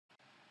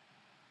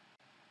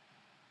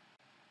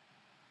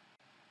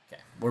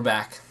Okay, we're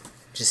back.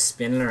 Just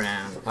spinning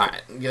around.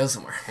 Alright, go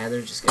somewhere.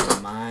 Heather just got a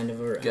mind of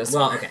her own. Go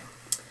somewhere. Well, okay.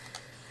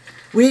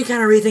 We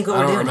kind of rethink what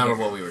we're doing. I don't remember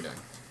here. what we were doing.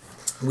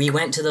 We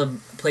went to the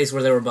place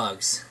where there were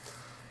bugs.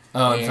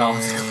 Oh,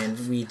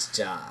 and we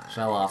died.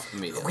 Fell off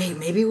immediately. Wait,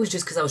 maybe it was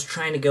just because I was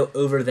trying to go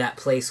over that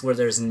place where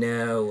there's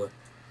no...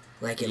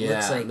 Like, it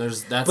looks like...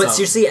 But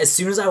seriously, as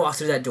soon as I walked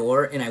through that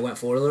door and I went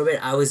forward a little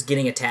bit, I was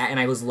getting attacked and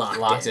I was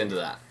locked into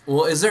that.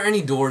 Well, is there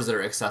any doors that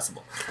are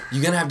accessible?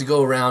 You're going to have to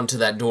go around to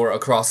that door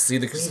across. See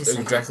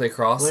directly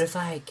across? What if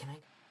can I...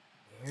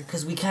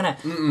 Because we kind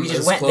of... we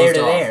just went there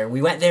to there.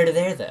 We went there to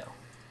there, though.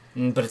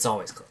 But it's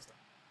always closed off.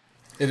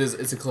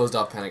 It's a closed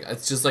off panic.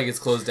 It's just like it's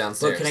closed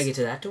downstairs. But can I get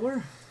to that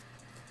door?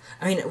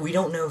 I mean, we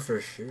don't know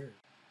for sure.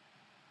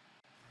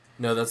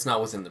 No, that's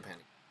not within the panic.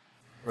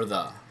 Or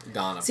the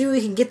Ghana. See, we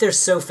can get there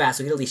so fast,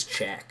 we can at least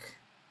check.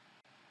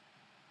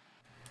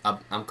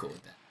 I'm cool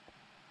with that.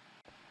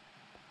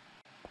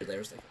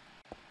 There's like...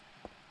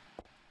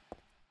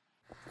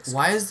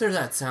 Why is there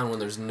that sound when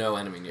there's no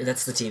enemy near?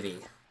 That's the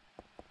TV.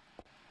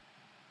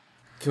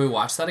 Can we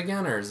watch that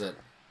again, or is it...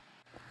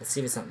 Let's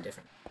see if it's something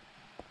different.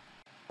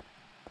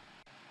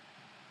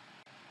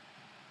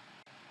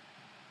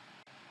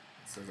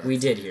 So we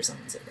did hear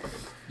someone say that.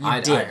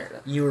 You did. I heard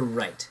it. You were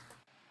right.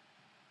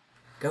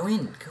 Go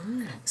in. Go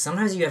in.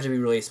 Sometimes you have to be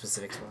really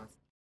specific spots.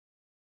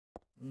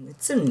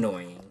 It's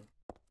annoying.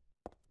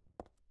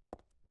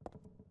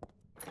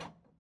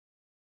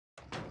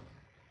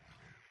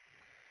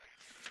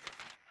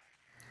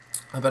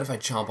 I bet if I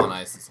chomp on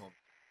ice, it's all...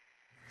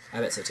 I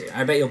bet so too.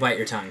 I bet you'll bite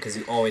your tongue, because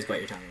you always bite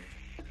your tongue.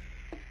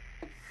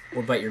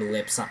 Or bite your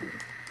lip, something.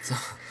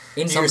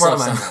 Injure yourself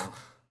somehow.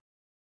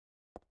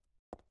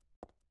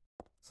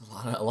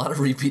 A lot of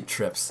repeat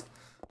trips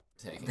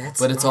taking. That's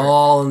but it's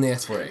all in the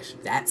exploration.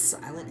 That's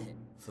Silent Hill.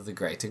 For the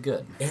greater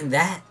good. And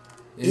that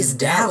is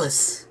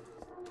Dallas.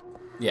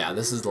 Yeah,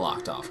 this is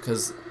locked off,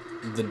 because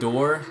the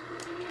door,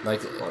 like,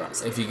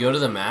 if you go to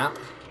the map,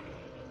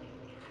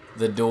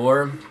 the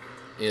door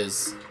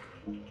is...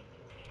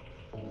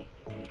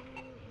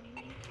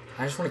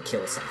 I just want to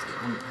kill something.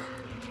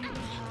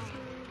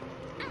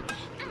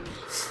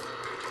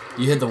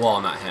 You hit the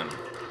wall, not him,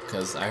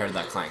 because I heard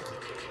that clank.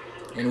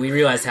 And we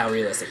realized how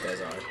realistic those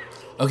are.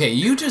 Okay,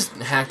 you just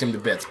hacked him to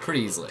bits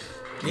pretty easily.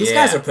 These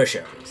guys are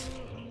pushovers.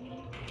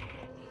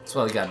 That's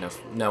why they got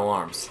no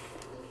arms.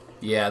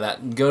 Yeah,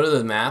 go to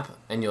the map,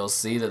 and you'll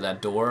see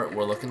that door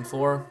we're looking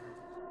for...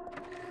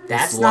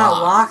 That's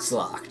not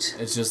locked.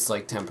 It's just,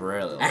 like,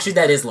 temporarily locked. Actually,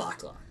 that is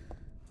locked.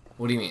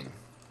 What do you mean?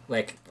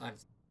 Like,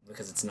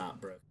 because it's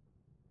not broken.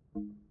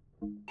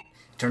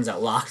 Turns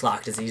out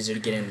locked is easier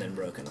to get in than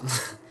broken.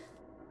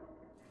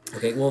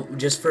 Okay, well,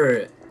 just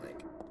for like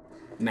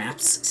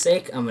maps'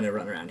 sake, I'm gonna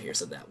run around here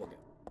so that will go.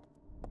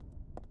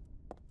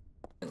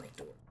 And like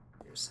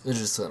doors. They're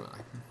just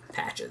like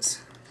Patches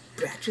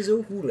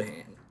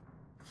O'Houlihan.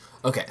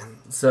 Okay,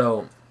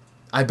 so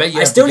I bet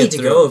you. I still need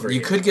to go over.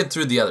 You could get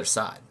through the other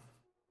side.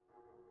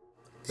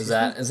 Is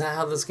that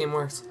how this game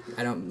works?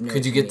 I don't know.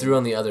 Could you get through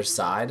on the other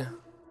side?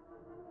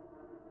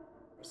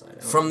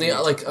 From the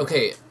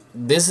okay,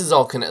 this is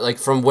all like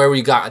from where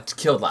we got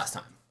killed last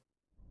time.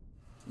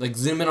 Like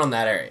zoom in on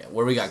that area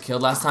where we got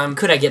killed last time.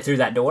 Could I get through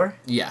that door?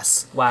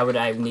 Yes. Why would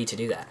I need to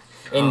do that?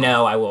 And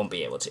no, I won't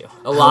be able to. I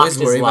always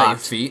worry about your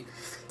feet.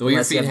 The way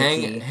Unless your feet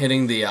hang,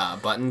 hitting the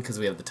button because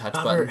we have the touch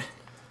button.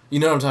 You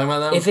know what I'm talking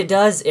about, though? If it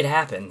does, it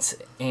happens,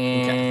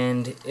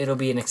 and it'll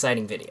be an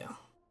exciting video.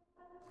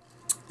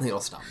 I think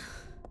it'll stop.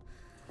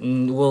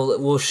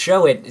 We'll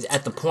show it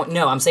at the point.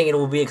 No, I'm saying it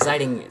will be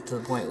exciting to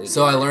the point.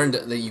 So I learned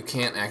that you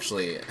can't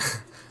actually,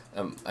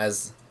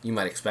 as you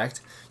might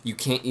expect, you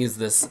can't use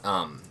this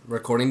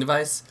recording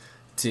device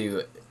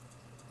to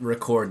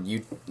record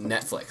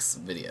Netflix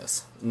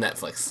videos.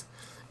 Netflix.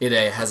 It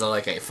has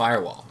like a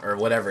firewall or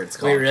whatever it's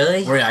called. Wait,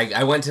 really? Where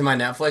I went to my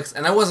Netflix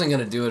and I wasn't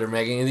gonna do it or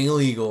make anything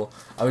illegal.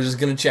 I was just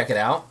gonna check it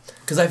out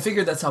because I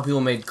figured that's how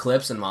people made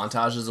clips and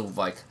montages of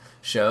like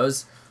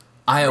shows.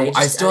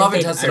 I still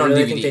haven't tested on DVDs. I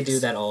really think they do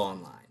that all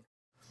online.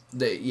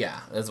 Yeah,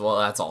 as well.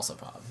 That's also a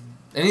problem.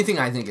 Anything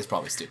I think is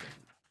probably stupid.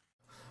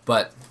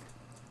 But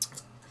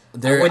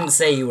I wouldn't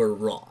say you were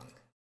wrong.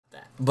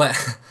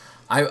 But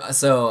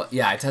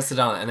I tested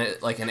on it and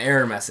it like an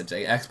error message,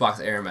 an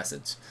Xbox error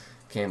message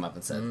came up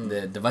and said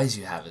the device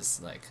you have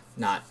is like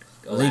not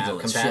legal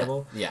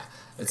compatible. Yeah,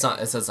 it's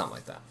not. It says something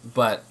like that.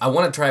 But I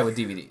want to try it with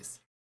DVDs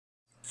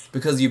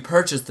because you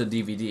purchased the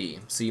DVD,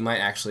 so you might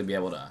actually be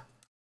able to.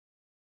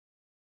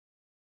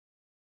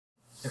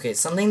 Okay,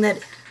 something that...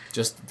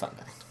 Just fun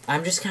fact.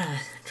 I'm just kind of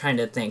trying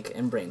to think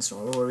and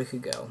brainstorm where we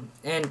could go.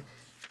 And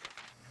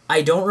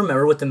I don't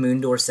remember what the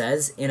moon door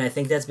says, and I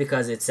think that's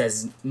because it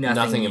says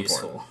nothing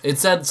useful. Important. It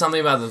said something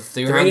about the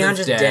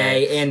 300th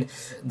day, and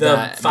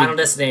the final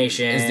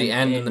destination. Is the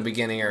end and the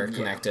beginning are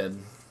connected.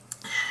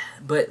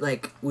 But,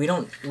 like, we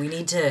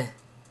need to...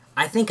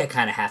 I think I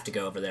kind of have to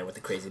go over there with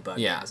the crazy bug.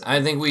 Yeah,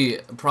 I think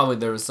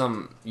there was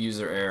some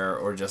user error,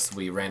 or just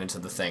we ran into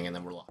the thing and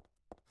then we're lost.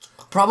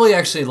 Probably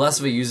actually less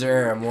of a user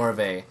error, more of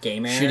a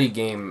game error? shitty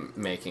game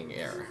making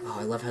error. Oh,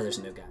 I love how there's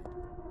no guide.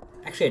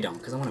 Actually, I don't,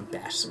 because I want to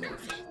bash some more.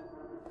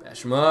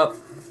 Bash him up.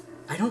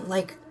 I don't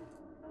like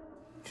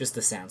just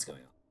the sounds going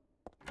on.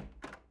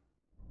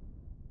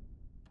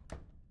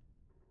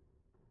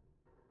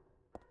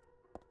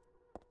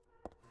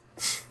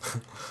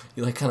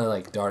 You like kind of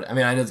like dart. I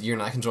mean, I know that you're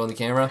not controlling the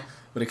camera,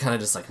 but it kind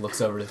of just like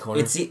looks over to the corner.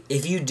 It's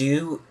if you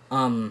do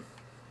the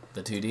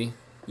 2D.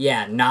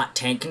 Yeah, not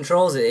tank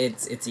controls.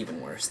 It's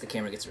even worse. The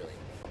camera gets really.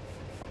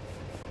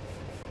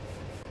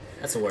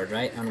 That's a word,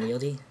 right?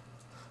 Unwieldy.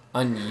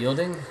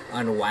 Unyielding.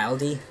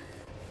 Unwildy.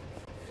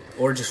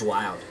 Or just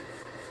wild.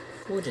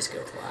 We'll just go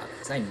with wild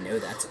because I know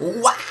that's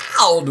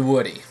Wild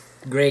Woody.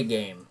 Great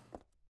game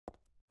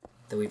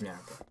that we've never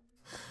played.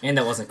 And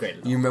that wasn't great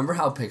at all. You remember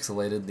how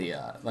pixelated the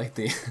like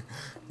the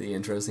the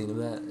intro scene of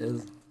that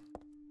is?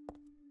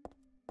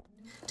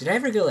 Did I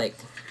ever go like?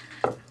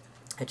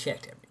 I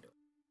checked every door.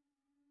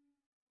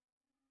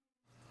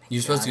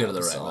 You're supposed to go to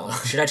the right one.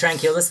 Should I try and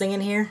kill this thing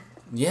in here?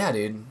 Yeah,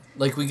 dude.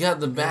 Like we got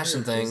the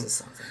bashing thing.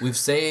 We've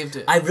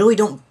saved. I really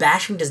don't.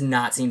 Bashing does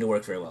not seem to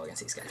work very well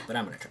against these guys, but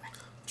I'm gonna try.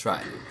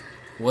 Try, dude.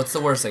 What's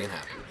the worst that can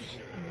happen?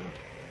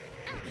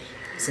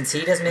 Since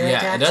he does melee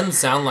attacks? Yeah, it doesn't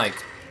sound like.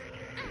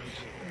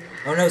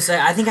 Oh no, so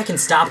I think I can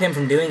stop him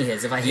from doing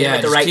his if I hit him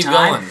at the right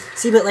time. Going.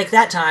 See, but like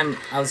that time,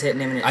 I was hitting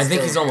him and I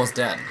think he's almost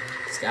dead.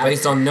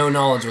 Based on no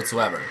knowledge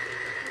whatsoever.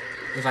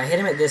 If I hit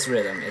him at this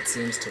rhythm, it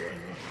seems to work.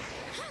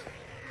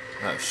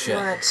 Oh shit.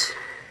 What?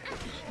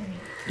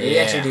 Maybe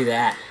I should do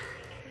that.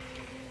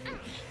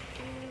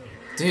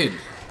 Dude.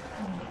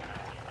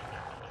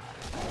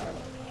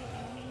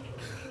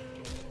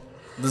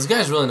 This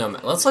guy's really no.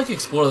 Let's like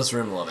explore this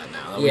room a little bit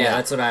now. Yeah,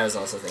 that's what I was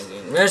also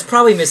thinking. There's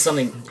probably missed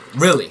something.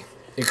 Really?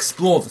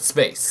 Explore the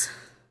space.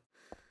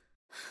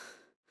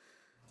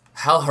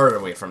 How hurt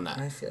are we from that?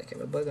 I feel like I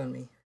have a bug on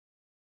me.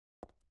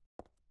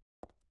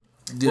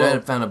 Dude, I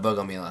found a bug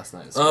on me last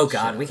night. Oh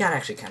god, we got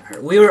actually kind of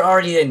hurt. We were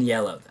already in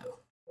yellow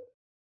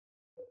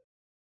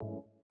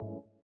though.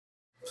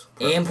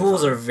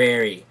 Ampools are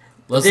very.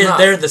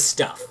 They're the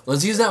stuff.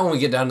 Let's use that when we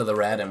get down to the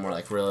red and we're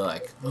like really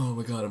like, oh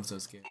my god, I'm so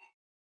scared.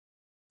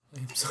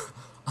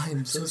 I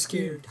am so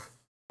scared.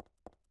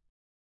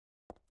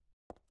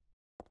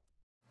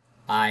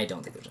 I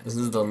don't think there's anything. This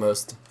is the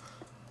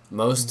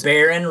most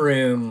barren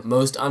room.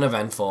 Most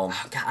uneventful.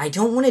 Oh, God, I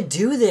don't want to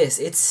do this.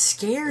 It's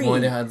scary.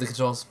 Want to have the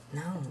controls?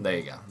 No. There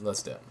you go.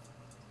 Let's do it.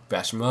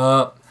 Bash them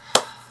up.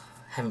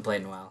 Haven't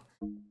played in a while.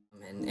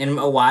 In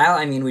a while,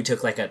 I mean, we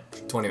took like a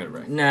 20-minute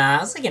break. Nah,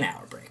 it was like an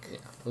hour break. Yeah,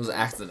 it was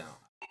accidental.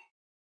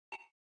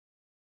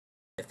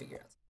 I figure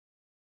out.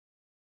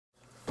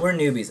 We're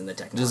newbies in the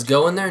technology. Just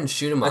go in there and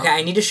shoot them up. Okay,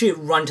 I need to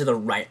run to the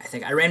right. I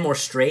think I ran more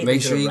straight.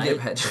 Make sure you get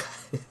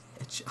headshots.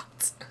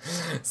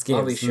 This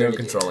game is no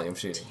controlling. I'm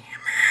shooting. Damn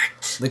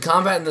it. The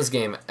combat in this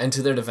game, and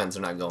to their defense,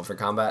 they're not going for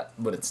combat,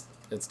 but it's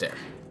there.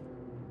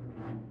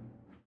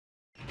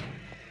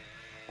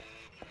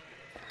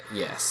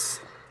 Yes.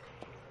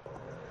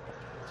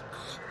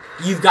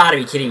 You've got to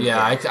be kidding me.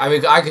 Yeah, I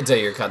mean, I could tell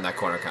you're cutting that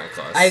corner kind of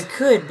close. I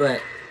could,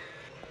 but...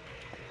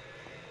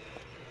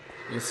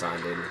 You're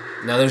fine, dude.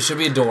 Now, there should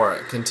be a door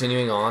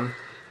continuing on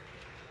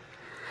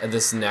at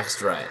this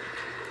next right.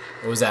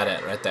 Or was that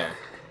it? Right there.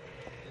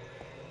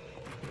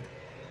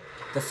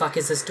 The fuck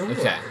is this door?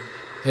 Okay.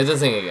 Hit the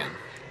thing again.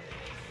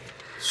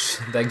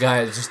 That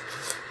guy just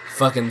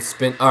fucking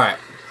spin... Alright.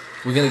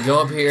 We're gonna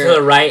go up here... To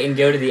the right and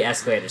go to the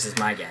escalators is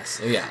my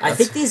guess. Yeah. I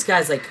think these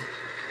guys, like...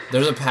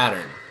 There's a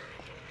pattern.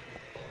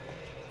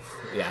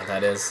 Yeah,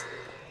 that is.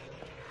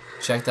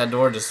 Check that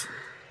door, just...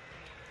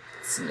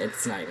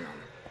 It's not even on.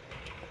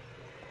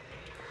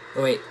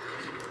 Oh, wait.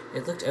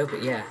 It looked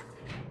open, yeah.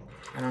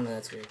 I don't know,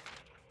 that's weird.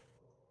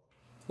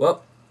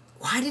 Well,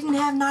 why didn't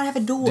it not have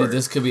a door? Dude,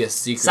 this could be a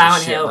secret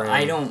Silent Hill, room.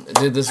 I don't...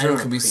 Dude, this room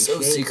could be so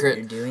secret.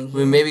 What you're doing I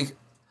mean, maybe...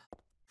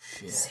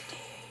 Shit. Save.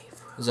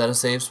 Is that a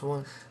save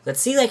spawn?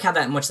 Let's see, like,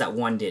 how much that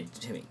one did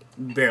to me.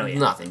 Barely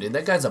nothing, dude.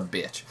 That guy's a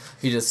bitch.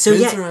 He just so,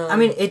 yeah, around. I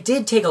mean, it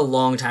did take a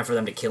long time for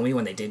them to kill me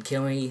when they did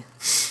kill me.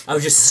 I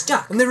was just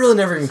stuck. And they really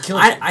never even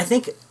killed you. I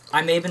think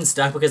I may have been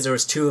stuck because there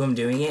was two of them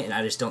doing it, and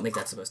I just don't think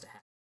that's supposed to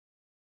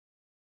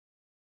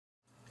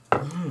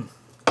happen.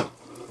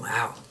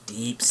 Wow,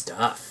 deep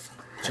stuff.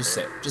 Just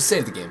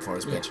save the game for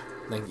us, bitch.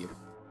 Thank you.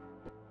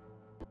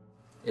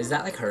 Is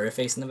that like her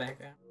face in the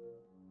background?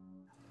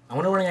 I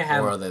wonder what I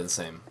have. Or are they the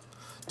same?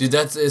 Dude,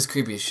 that is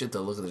creepy as shit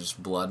though. Look at there's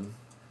just blood.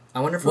 I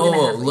wonder if we're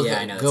gonna have... Look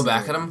at go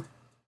back at him.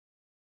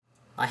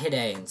 I hit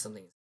A and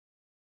something.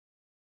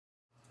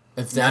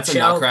 If that's a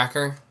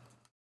nutcracker.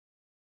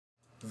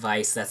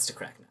 Vice, that's to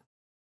crack nut.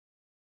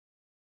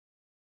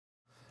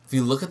 If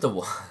you look at the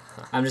wall...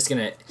 I'm just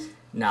gonna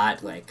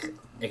not, like,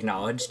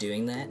 acknowledge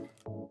doing that.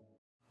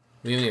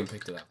 We haven't even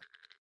picked it up.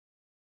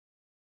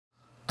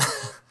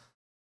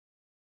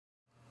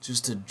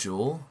 Just a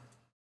jewel?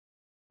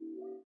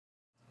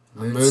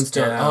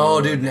 Moonstone.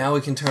 Oh, dude, now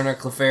we can turn our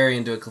Clefairy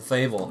into a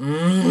Clefable.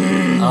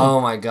 Oh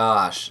my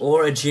gosh.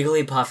 Or a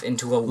Jigglypuff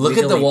into a Look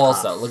at the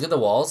walls, though. Look at the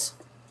walls.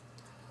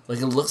 Like,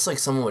 it looks like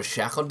someone was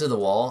shackled to the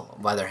wall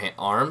by their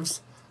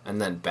arms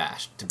and then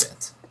bashed to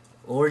bits.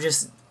 Or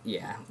just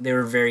Yeah, they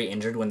were very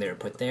injured when they were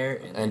put there.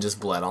 And just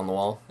bled on the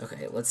wall.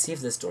 Okay, let's see if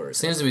this door is...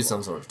 Seems to be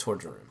some sort of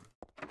torture room.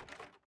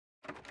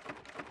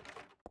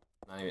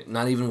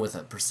 Not even with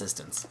a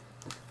persistence.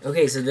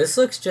 Okay, so this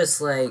looks just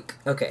like...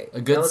 Okay,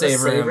 a good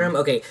save room.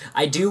 Okay,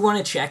 I do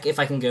want to check if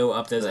I can go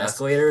up those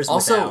escalators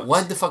Also, without...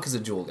 what the fuck is a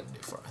jewel going to do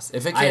for us?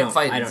 If it can't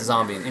fight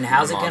zombie and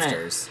how's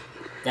monsters... it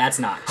going to... That's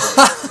not...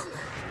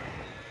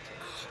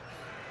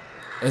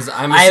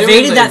 I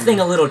evaded that thing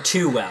a little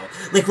too well.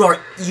 Like, Robert,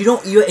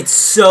 it's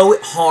so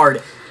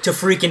hard to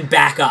freaking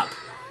back up.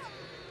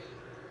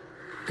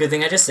 Good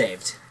thing I just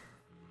saved.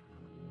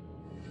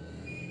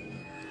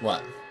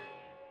 What?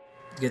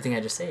 Good thing I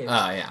just saved.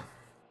 Oh, yeah.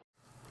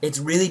 It's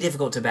really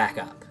difficult to back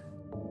up.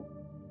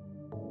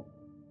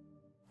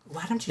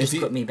 Why don't you just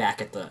put me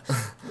back at the...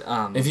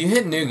 if you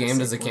hit new game,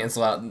 does it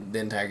cancel out the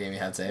entire game you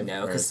had saved?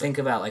 No, because think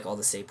about, like, all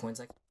the save points.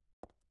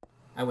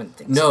 I wouldn't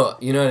think so. No,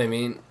 you know what I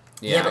mean?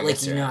 Yeah, but,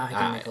 like, you know how I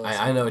can make a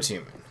list. I know what you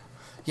mean.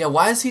 Yeah,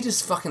 why is he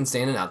just fucking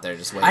standing out there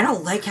just waiting? I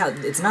don't like how...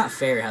 It's not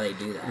fair how they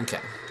do that.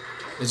 Okay.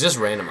 It's just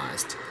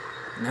randomized.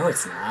 No,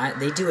 it's not.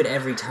 They do it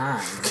every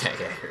time. Okay,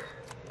 yeah, here.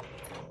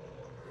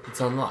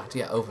 It's unlocked.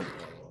 Yeah, open it.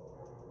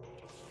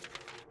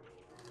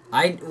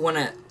 I want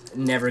to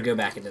never go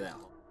back into that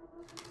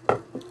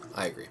hole.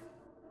 I agree.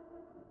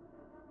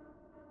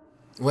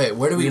 Wait,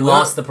 where do we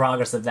lost the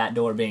progress of that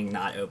door being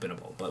not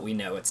openable, but we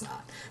know it's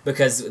not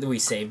because we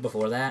saved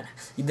before that.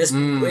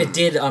 It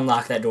did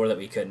unlock that door that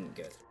we couldn't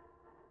go through.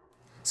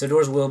 So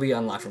doors will be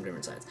unlocked from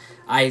different sides.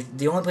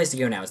 The only place to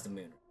go now is the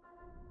moon.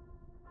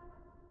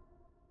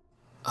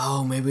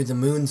 Oh, maybe the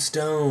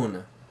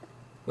Moonstone.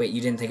 Wait,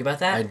 you didn't think about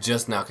that? I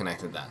just now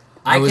connected that.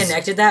 I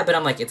connected that, but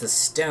I'm like, it's a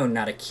stone,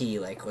 not a key.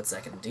 Like, what's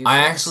that gonna do? I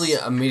actually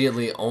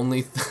immediately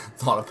only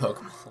thought of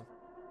Pokemon.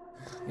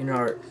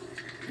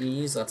 You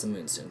use lots of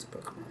Moonstones in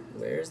Pokemon.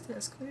 Where's the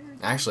escalator?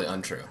 Actually,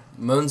 untrue.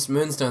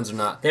 Moonstones are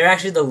not... They're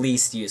actually the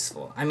least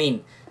useful. I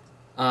mean,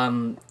 I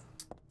don't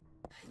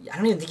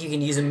even think you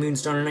can use a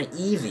Moonstone on an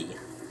Eevee.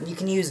 You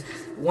can use...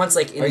 Once,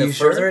 like, in the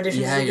further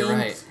editions of the game... Yeah, you're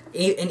right.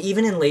 And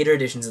even in later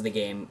editions of the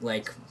game,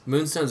 like...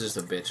 Moonstone's just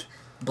a bitch.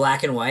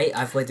 Black and White,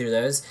 I've played through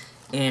those,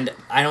 and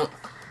I don't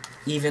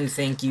even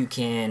think you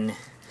can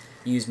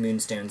use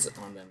Moonstones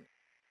on them.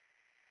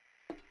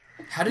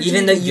 How did you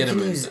get a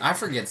Moonstone? I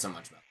forget so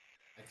much about it.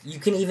 You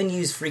can even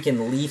use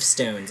freaking leaf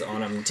stones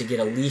on them to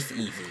get a leaf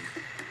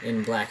Eevee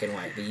in Black and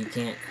White, but you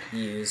can't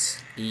use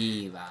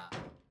Eeva.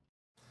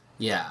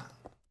 Yeah.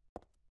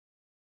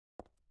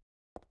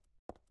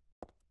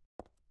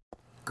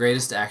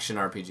 Greatest action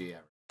RPG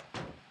ever.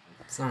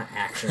 It's not an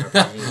action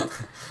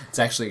RPG. It's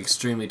actually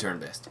extremely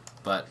turn-based,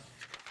 but...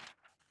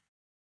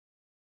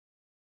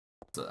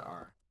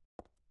 Our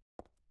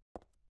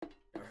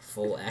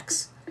full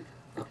X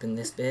up in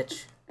this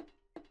bitch.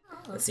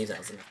 Let's see if that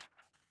was enough.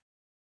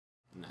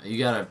 No, you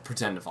gotta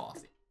pretend to fall off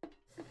the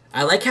edge.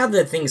 I like how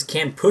the things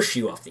can push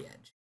you off the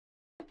edge.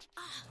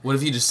 What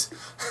if you just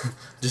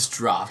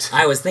dropped?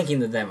 I was thinking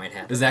that might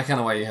happen. Is that kind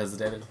of why you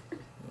hesitated?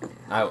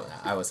 Yeah.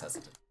 I was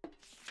hesitant.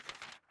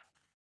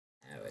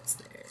 Oh, it's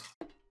there.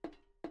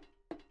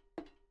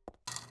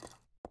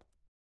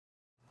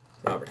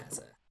 Robert has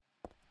a...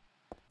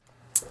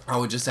 I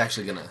was just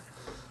actually gonna...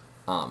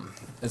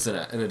 It's an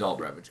adult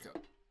beverage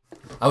code.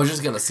 I was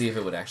just gonna see if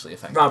it would actually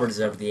affect... Robert is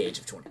over the age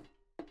of 20.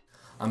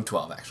 I'm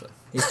 12, actually.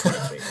 He's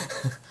 23.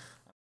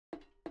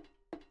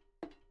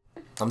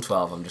 I'm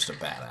 12. I'm just a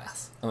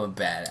badass. I'm a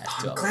badass.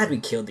 Oh, I'm glad we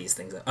killed these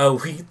things. Oh,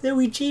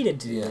 we cheated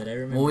to do that. I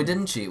remember. Well, we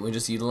didn't cheat. We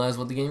just utilized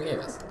what the game gave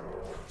us.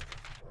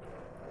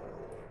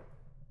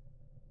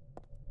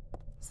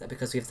 Is that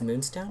because we have the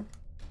Moonstone?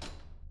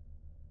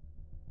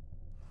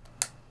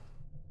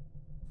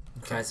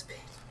 Okay.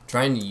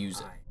 Trying to use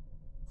it. Right.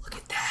 Look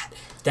at that.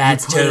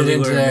 That's totally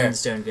where the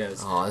Moonstone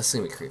goes. Oh, this is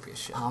gonna be creepy as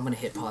shit. Oh, I'm gonna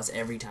hit pause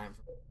every time.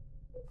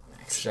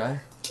 Should I?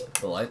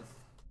 The light?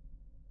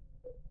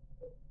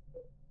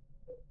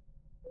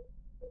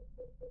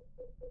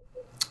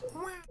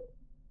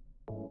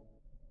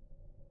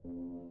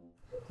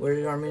 Where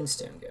did our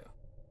Moonstone go?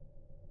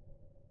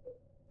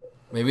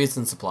 Maybe it's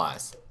in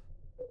supplies.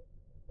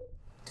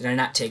 Did I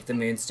not take the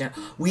Moonstone?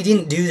 We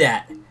didn't do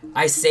that.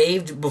 I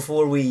saved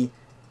before we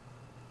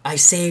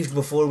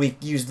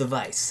used the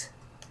vice.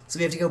 So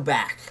we have to go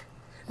back.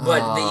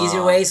 But the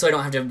easier way, so I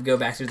don't have to go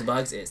back through the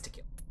bugs, is to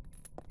kill.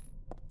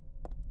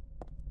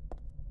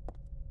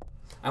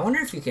 I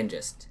wonder if you can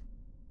just...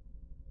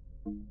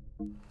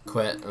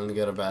 Quit and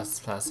go to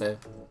pass save.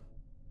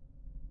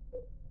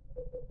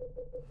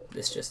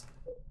 This just...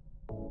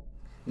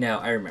 No,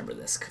 I remember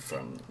this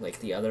from, like,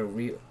 the other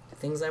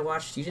things I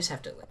watched. You just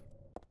have to, like...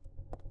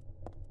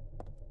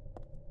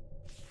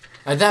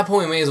 At that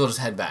point, we may as well just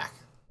head back.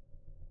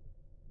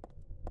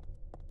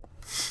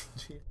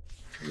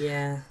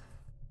 Yeah.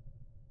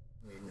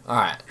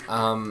 Alright,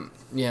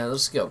 yeah,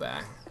 let's go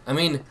back. I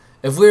mean,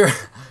 if we're...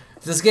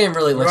 If this game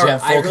really lets you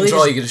have full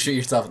control, you can just shoot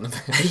yourself in the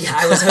face. Yeah,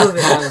 I was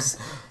hoping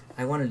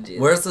I wanted to do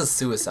Where's the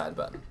suicide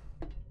button?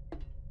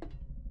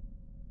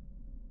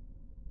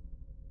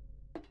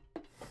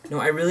 No,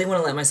 I really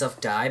want to let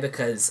myself die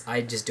because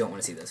I just don't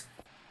want to see this.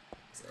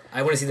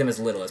 I want to see them as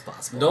little as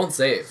possible. Don't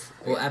save.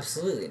 Well,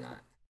 absolutely not.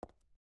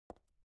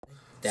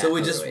 That So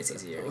we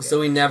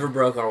we never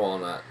broke our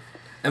walnut,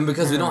 and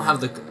because we don't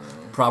have the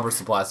proper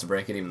supplies to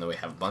break it, even though we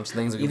have a bunch of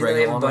things we can break. Even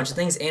though we have a bunch of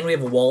things, and we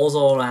have walls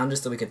all around us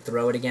that we could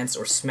throw it against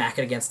or smack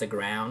it against the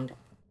ground.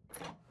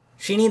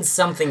 She needs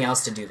something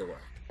else to do the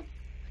work.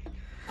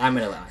 I'm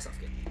gonna let myself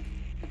get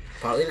it.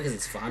 Partly because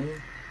it's fun,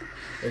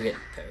 or get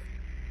poked.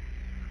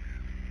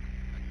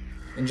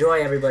 Enjoy,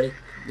 everybody.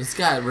 This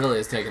guy really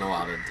is taking a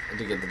while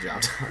to get the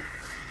job done.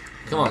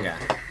 Come on, guy.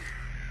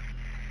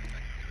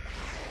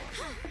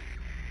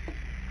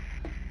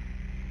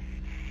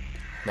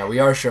 Now, we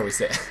are sure we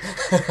say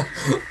it.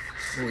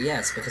 Well,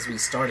 yes, because we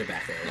started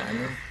back there,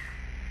 remember?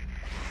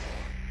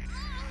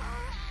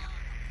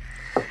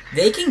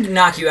 They can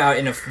knock you out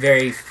in a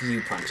very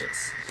few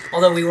punches.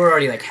 Although we were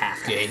already like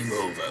half. Game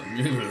over.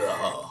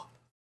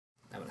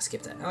 I'm gonna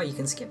skip that. Oh, you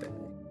can skip it.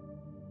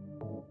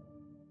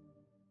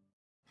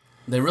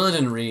 They really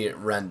didn't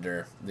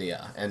re-render the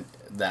and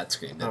that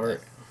screen, did they?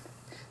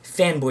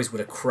 Fanboys would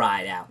have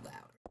cried out loud.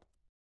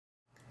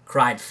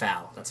 Cried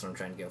foul. That's what I'm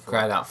trying to go for.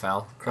 Cried out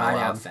foul. Cried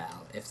out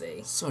foul. If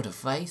they sort of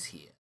face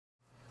here.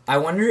 I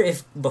wonder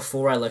if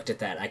before I looked at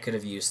that, I could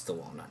have used the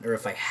walnut, or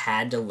if I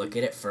had to look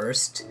at it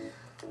first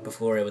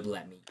before it would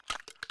let me.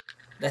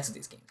 That's what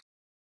these games.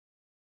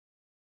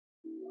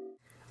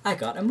 I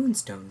got a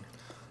Moonstone.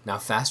 Now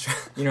fast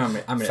travel. You know, I'm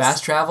gonna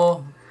fast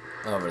travel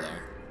over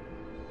there.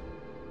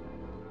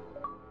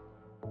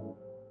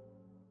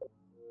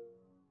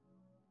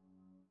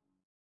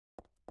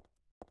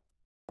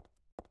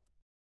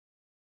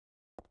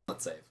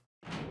 Let's save.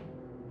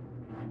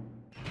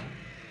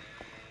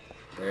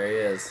 There he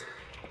is.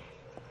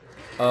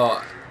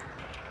 Oh,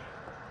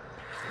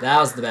 that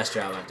was the best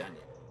job I've done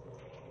yet.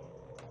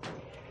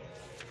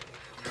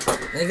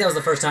 I think that was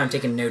the first time I'm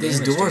taking no damage.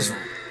 These doors.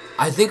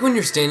 I think when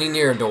you're standing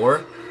near a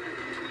door.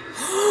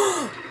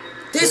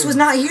 This was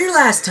not here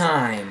last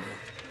time.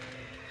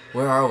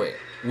 Where are we?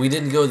 We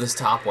didn't go this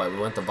top way. We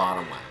went the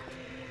bottom way.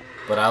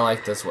 But I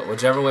like this way.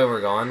 Whichever way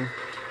we're going.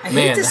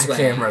 Man, that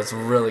camera is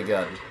really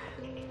good.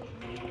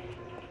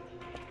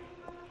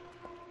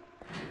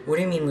 What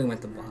do you mean we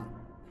went the bottom?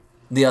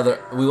 The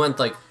other. We went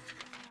like.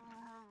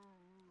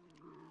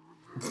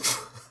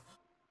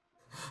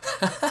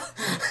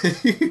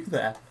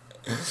 That.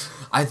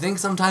 I think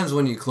sometimes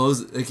when you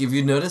close, like if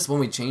you notice when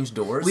we change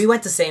doors, we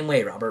went the same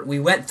way, Robert. We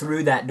went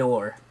through that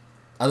door.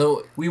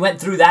 Although we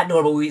went through that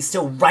door, but we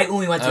still right when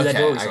we went through that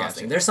door, we saw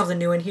something. There's something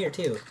new in here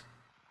too.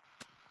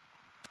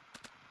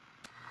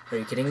 Are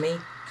you kidding me?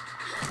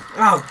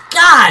 Oh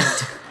God!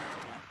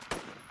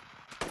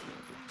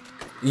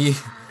 Yeah.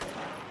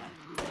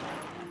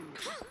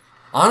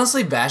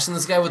 Honestly, bashing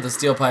this guy with the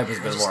steel pipe has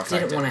been more effective. I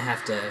didn't want to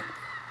have to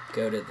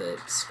go to the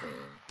screen.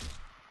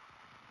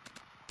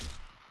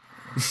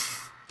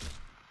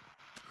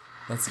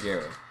 That's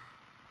scary.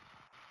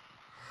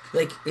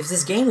 Like, if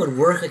this game would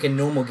work like a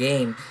normal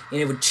game, and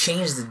it would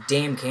change the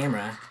damn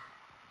camera,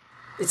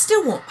 it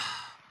still won't.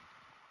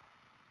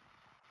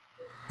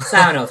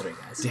 Silent 03,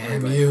 guys.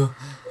 Damn you.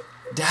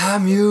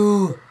 Damn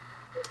you.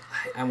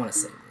 I want to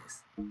save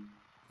this.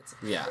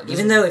 Yeah.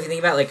 Even though, if you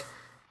think about, like...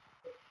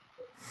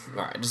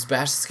 Alright, just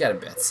bash this guy to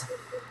bits.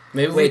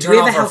 Maybe Wait, we turn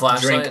off our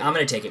flashlight? Drink? I'm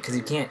going to take it, because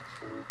you can't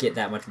get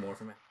that much more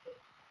from it.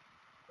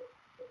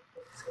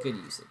 It's good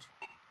usage.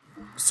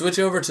 Switch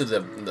over to the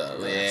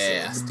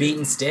the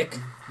beaten stick,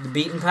 the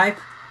beaten pipe.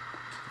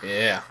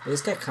 Yeah. Well,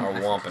 this guy come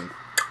or wampin.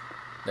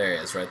 There he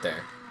is, right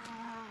there.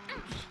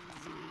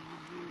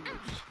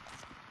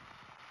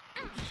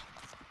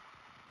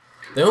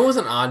 They went with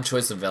an odd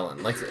choice of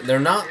villain. Like they're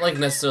not like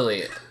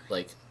necessarily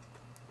like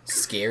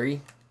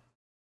scary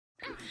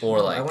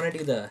or like. I want to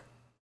do the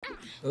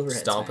overhead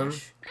stomp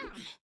smash.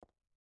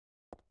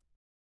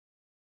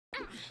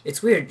 him.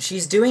 It's weird.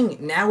 She's doing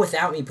now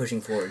without me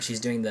pushing forward. She's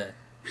doing the.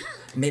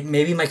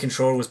 Maybe my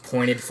controller was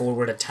pointed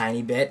forward a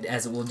tiny bit,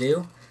 as it will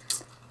do.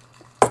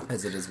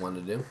 As it is one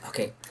to do.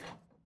 Okay.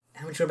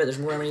 I'm sure, but there's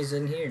more enemies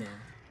in here now.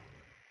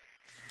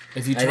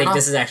 If you turn I think off,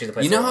 this is actually the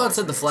place. You know how it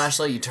said the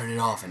flashlight, you turn it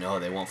off and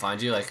they won't find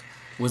you? Like,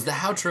 was that,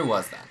 how true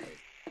was that?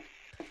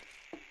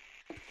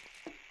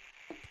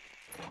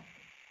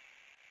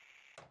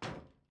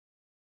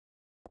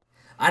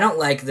 I don't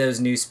like those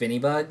new spinny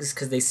bugs,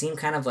 because they seem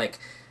kind of like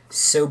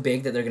so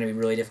big that they're going to be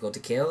really difficult to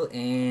kill,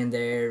 and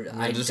they're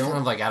just kind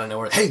of like out of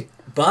nowhere. Hey,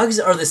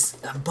 bugs are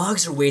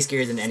bugs are way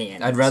scarier than any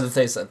animal. I'd rather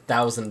face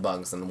 1,000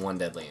 bugs than one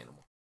deadly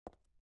animal.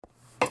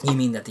 You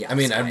mean that the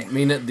opposite I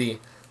mean it the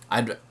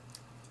I'd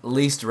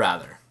least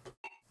rather.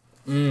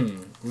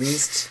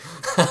 Leastest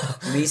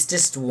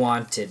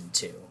wanted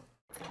to.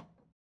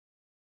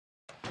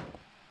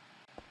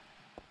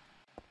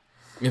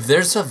 If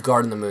there's stuff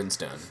guarding the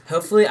Moonstone.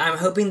 Hopefully, I'm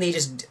hoping they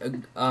just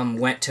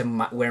went to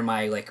where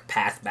my like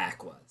path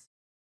back was.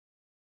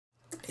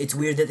 It's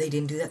weird that they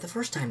didn't do that the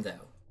first time,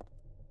 though.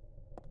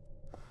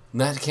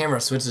 That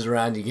camera switches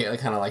around, you get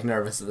kind of like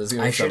nervous that there's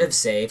gonna be I should have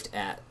saved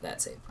at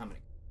that save. I'm gonna.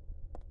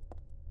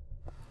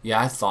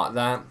 Yeah, I thought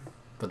that,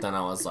 but then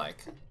I was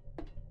like,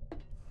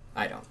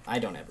 I don't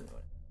ever do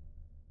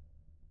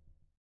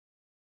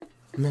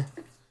it. Meh.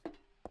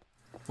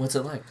 What's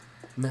it like?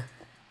 Meh.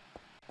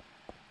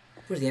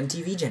 We're the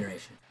MTV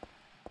generation.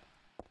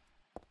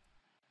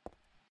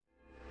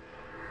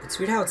 It's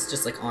weird how it's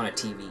just like on a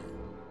TV.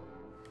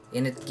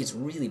 And it gets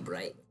really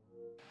bright.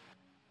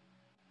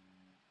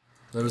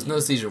 There was no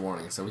seizure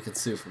warning, so we could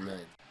sue for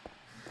millions.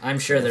 I'm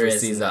sure there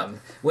is.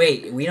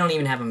 Wait, we don't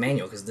even have a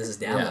manual because this is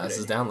downloaded. Yeah, this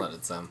is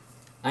downloaded, so.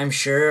 I'm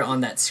sure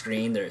on that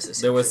screen there is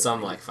a. There was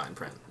some like fine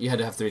print. You had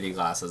to have 3D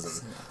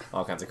glasses and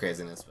all kinds of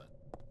craziness, but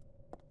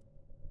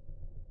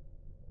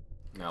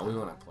no, we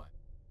want to play.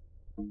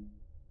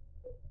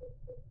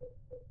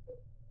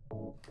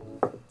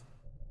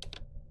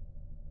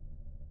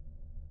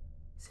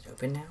 Is it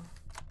open now?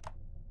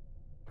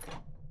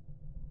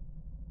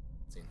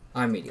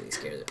 I'm immediately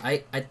scared.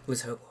 I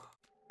was hoping.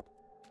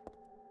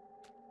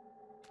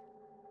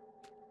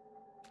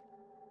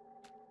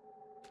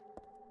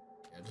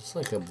 Yeah, just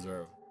like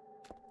observe.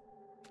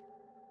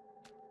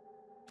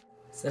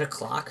 Is that a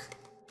clock?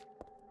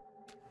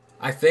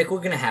 I feel like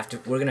we're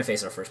gonna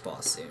face our first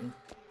boss soon.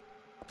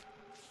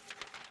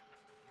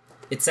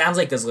 It sounds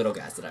like those little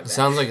guys that I bet. It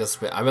sounds like a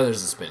spin. I bet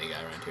there's a spinny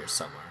guy around here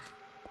somewhere.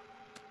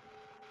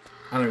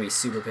 I'm gonna be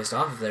super pissed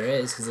off if there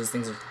is, because those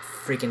things are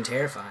freaking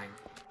terrifying.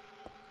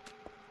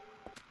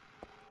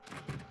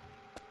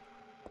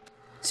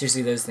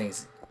 Seriously, those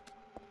things.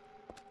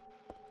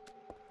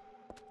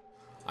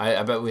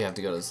 I bet we have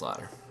to go to this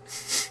ladder.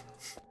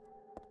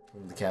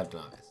 The captain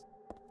obvious.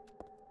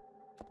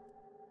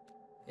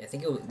 Yeah, I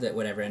think that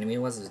whatever enemy it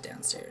was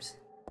downstairs.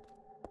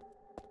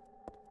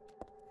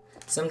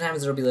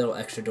 Sometimes there'll be little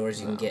extra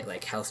doors you can get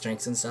like health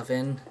drinks and stuff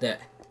in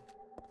that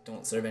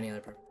don't serve any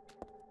other purpose.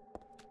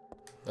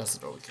 That's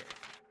the door we care.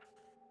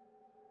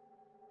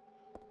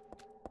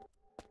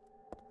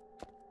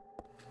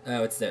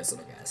 Oh, it's those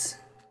little guys.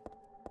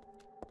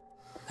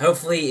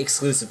 Hopefully,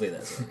 exclusively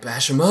those.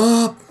 Bash him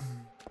up!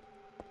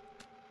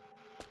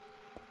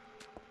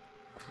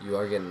 You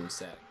are getting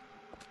sad.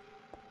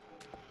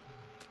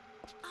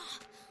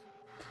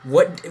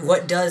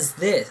 What does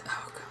this?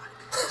 Oh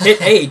god.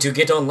 Hit A to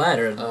get on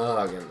ladder.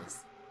 Oh goodness.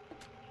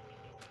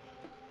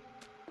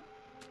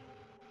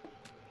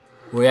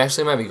 We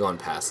actually might be going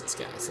past this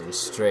guy, so we're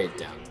straight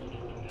down.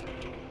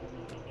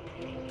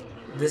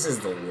 This is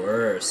the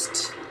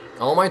worst.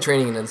 All my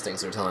training and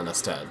instincts are telling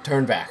us to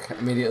turn back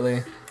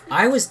immediately.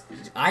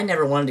 I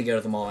never wanted to go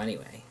to the mall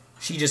anyway.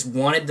 She just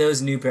wanted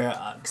those new pair of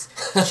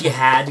Uggs. She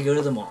had to go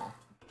to the mall.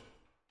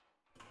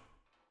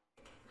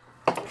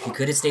 She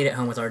could have stayed at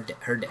home with her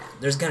dad.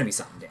 There's gonna be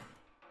something, Dan.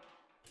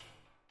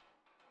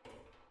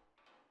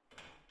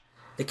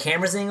 The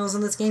camera's angles in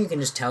this game, you can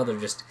just tell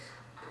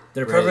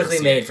they're perfectly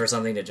made for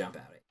something to jump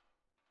out at.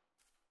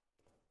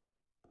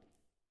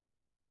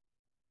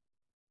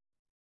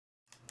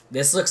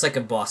 This looks like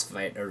a boss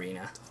fight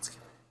arena.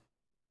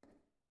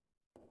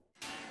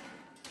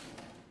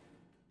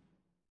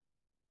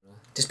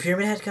 Does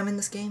Pyramid Head come in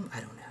this game? I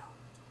don't know.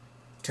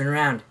 Turn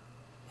around,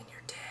 and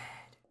you're dead.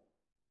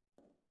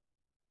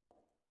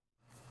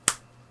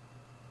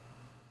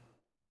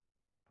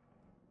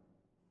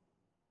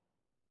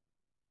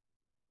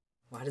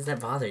 Why does that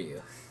bother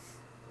you?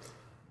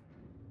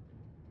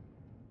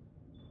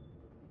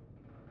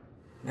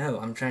 No,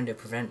 I'm trying to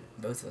prevent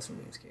both of us from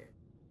being scared.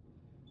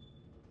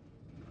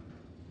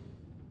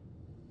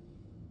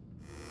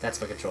 That's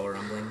my controller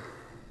rumbling.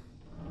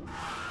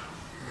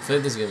 I feel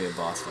like this is gonna be a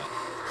boss fight.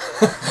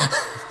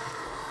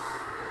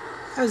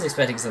 I was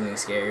expecting something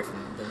scarier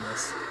than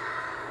this.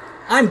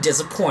 I'm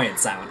disappointed,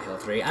 Silent Hill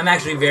 3. I'm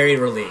actually very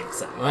relieved,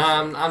 Silent Hill.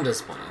 Well, I'm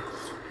disappointed.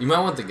 You might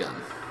want the gun.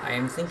 I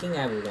am thinking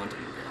I will want to.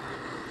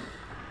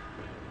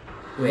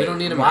 Wait, we don't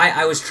need a why?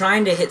 I was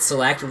trying to hit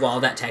select while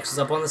that text was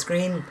up on the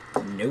screen.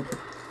 Nope.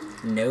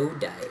 No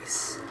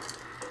dice.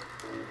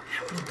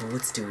 How many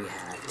bullets do we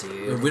have,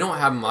 dude? We don't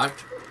have much.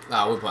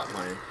 Oh, we bought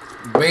plenty.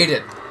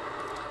 Waited.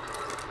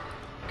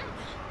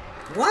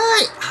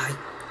 Why?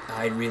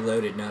 I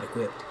reloaded, not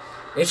equipped.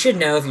 It should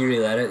know if you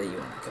reload it that you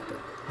want to equip it.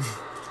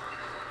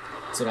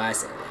 That's what I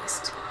say, at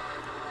least.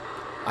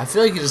 I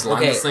feel like you just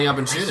line this thing up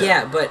and shoot it.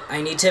 Yeah, but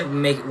I need to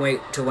wait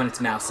till when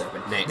its mouth's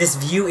open. Nate. This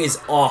view is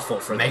awful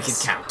for Make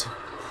it count.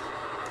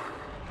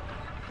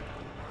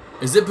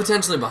 Is it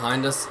potentially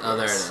behind us? Oh,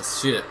 there it is.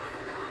 Shoot it.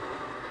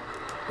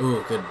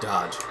 Ooh, good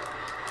dodge.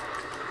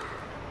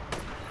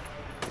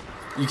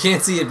 You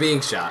can't see it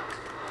being shot.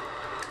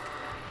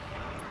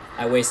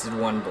 I wasted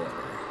one bullet there.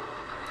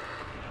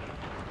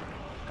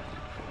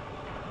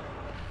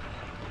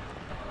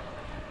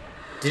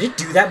 Did it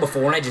do that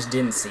before and I just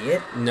didn't see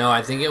it? No,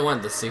 I think it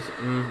went the secret.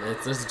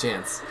 There's a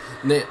chance.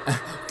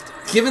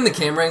 Given the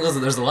camera angles,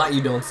 there's a lot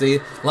you don't see.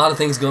 A lot of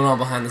things going on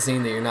behind the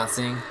scene that you're not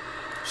seeing.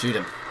 Shoot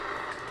him.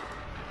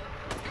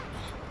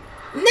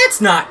 That's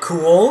not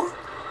cool.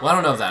 Well, I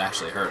don't know if that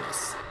actually hurt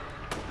us.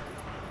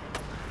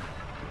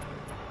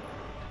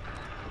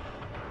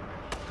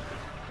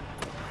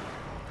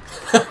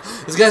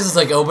 This guy's just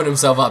like opened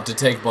himself up to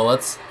take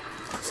bullets.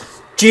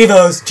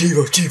 Chivos!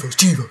 Chivos, Chivos,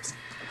 Chivos!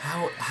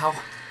 How?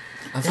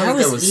 I feel like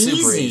that was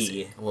super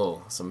easy.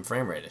 Whoa, some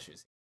frame rate issues.